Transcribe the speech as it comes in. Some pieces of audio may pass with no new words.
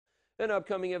An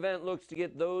upcoming event looks to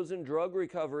get those in drug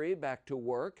recovery back to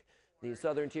work. The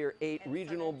Southern Tier 8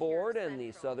 Regional Board and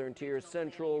the Southern Tier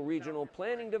Central Regional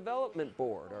Planning Development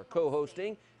Board are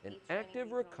co-hosting an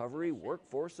active recovery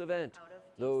workforce event.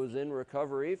 Those in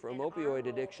recovery from opioid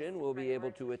addiction will be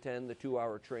able to attend the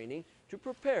 2-hour training to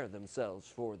prepare themselves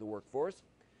for the workforce.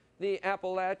 The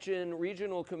Appalachian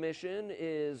Regional Commission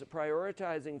is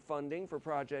prioritizing funding for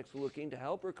projects looking to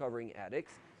help recovering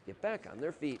addicts get back on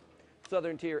their feet.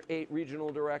 Southern Tier 8 Regional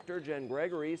Director Jen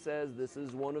Gregory says this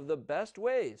is one of the best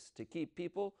ways to keep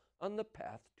people on the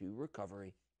path to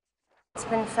recovery. It's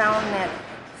been found that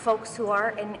folks who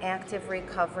are in active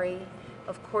recovery,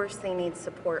 of course they need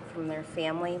support from their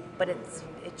family, but it's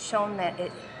shown that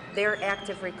their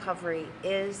active recovery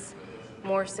is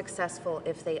more successful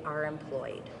if they are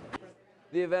employed.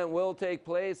 The event will take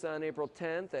place on April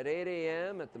 10th at 8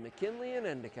 a.m. at the McKinley in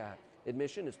Endicott.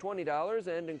 Admission is $20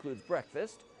 and includes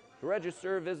breakfast. To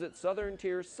register, visit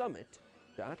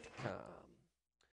southerntiersummit.com.